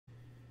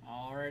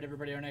right,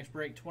 everybody, our next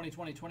break,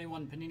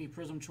 2020-21 Panini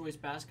Prizm Choice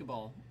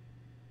Basketball.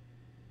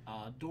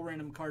 Dual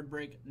random card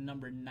break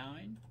number 9.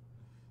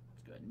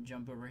 Let's go ahead and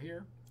jump over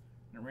here.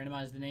 I'm going to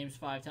randomize the names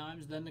 5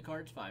 times, then the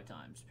cards 5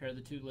 times. Pair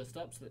the 2 lists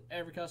up so that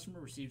every customer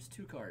receives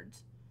 2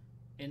 cards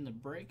in the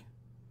break.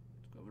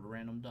 Let's go over to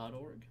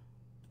random.org.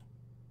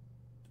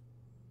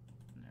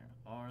 And there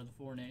are the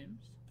 4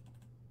 names.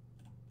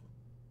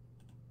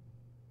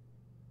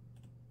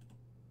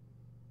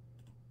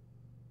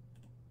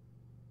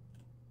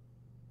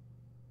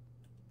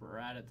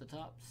 Brad at the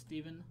top,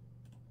 Steven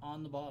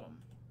on the bottom.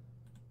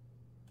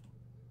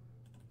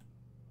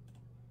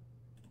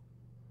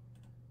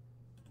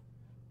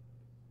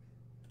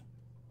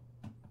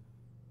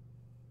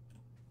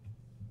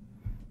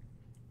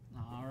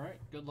 All right,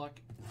 good luck,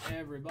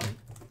 everybody.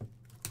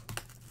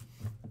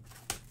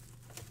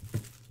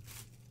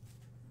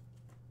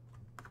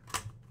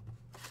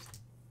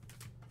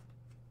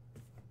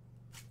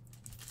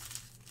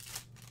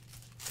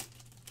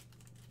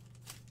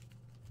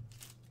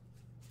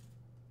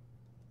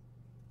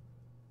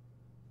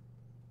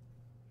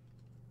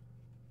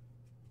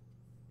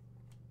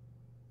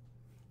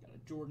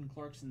 Jordan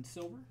Clarkson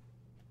silver.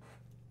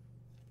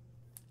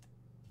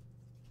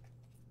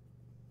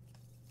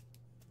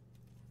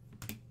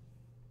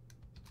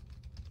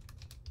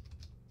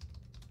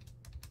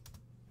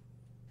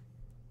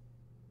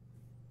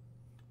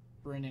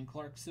 Brandon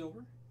Clark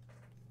silver.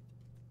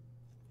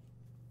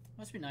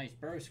 Must be nice.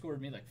 Burrow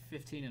scored me like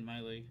 15 in my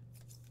league.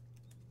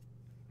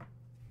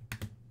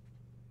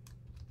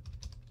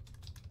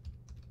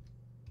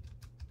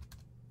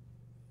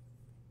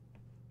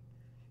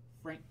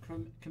 Frank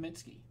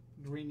Kaminsky.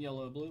 Green,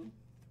 yellow, blue.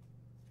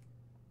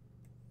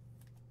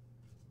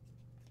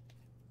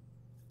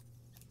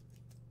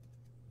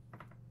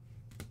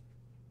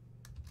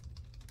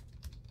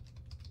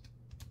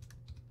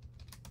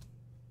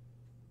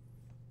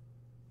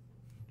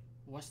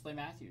 Wesley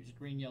Matthews,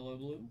 green, yellow,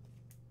 blue.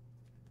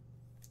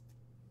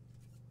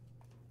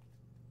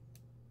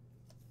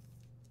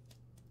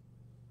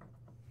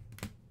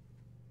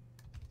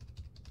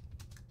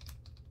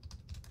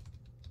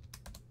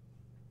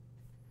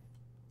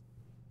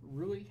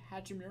 Rui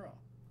Hachimura,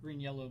 green,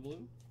 yellow,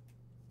 blue.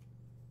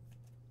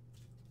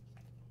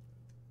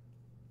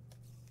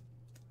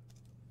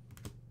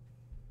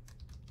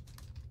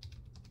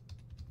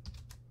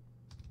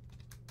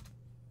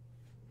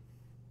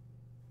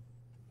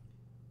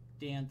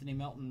 D'Anthony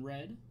Melton,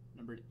 red,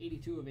 numbered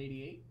 82 of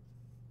 88.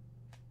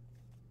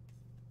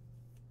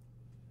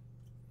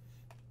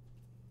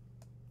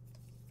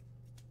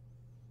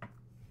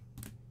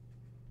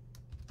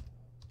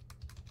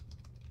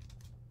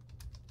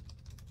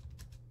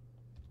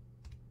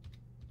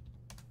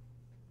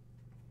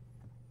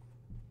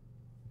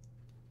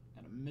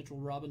 Mitchell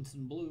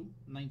Robinson blue,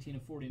 19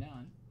 of 49.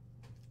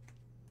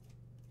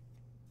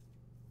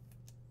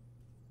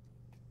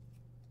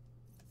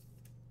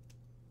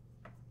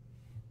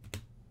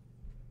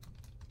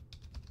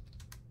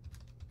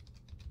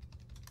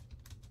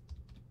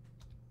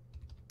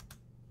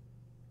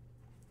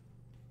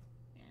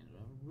 And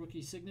a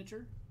rookie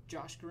signature,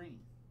 Josh Green.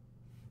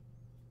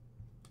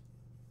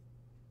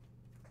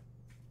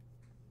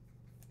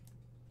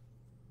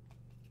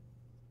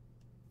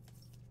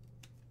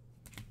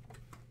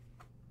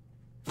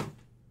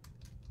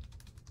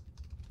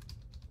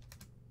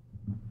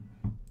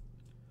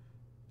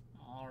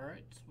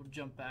 So we'll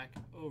jump back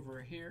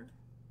over here.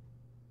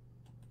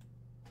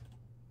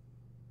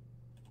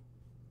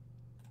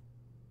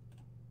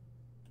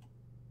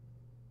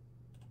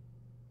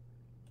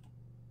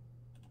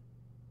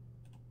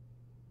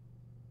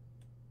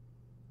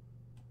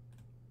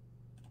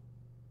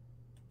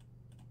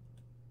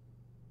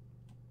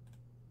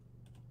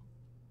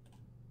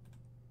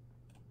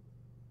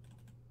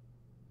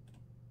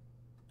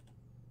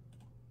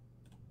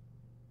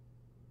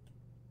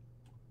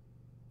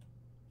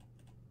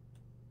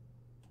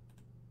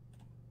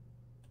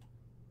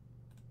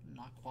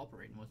 Not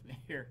cooperating with me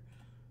here.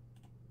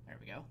 There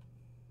we go.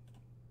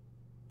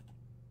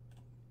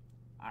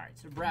 Alright,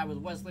 so Brad with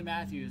Wesley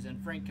Matthews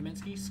and Frank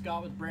Kaminsky,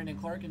 Scott with Brandon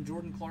Clark and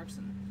Jordan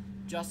Clarkson,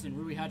 Justin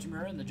Rui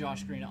Hachimura and the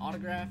Josh Green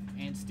autograph,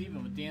 and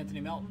Steven with D'Anthony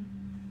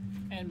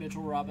Melton and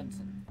Mitchell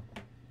Robinson.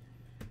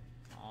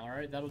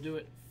 Alright, that'll do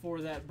it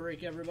for that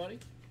break, everybody.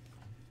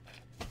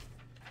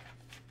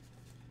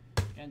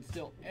 And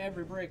still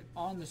every break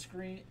on the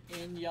screen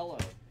in yellow.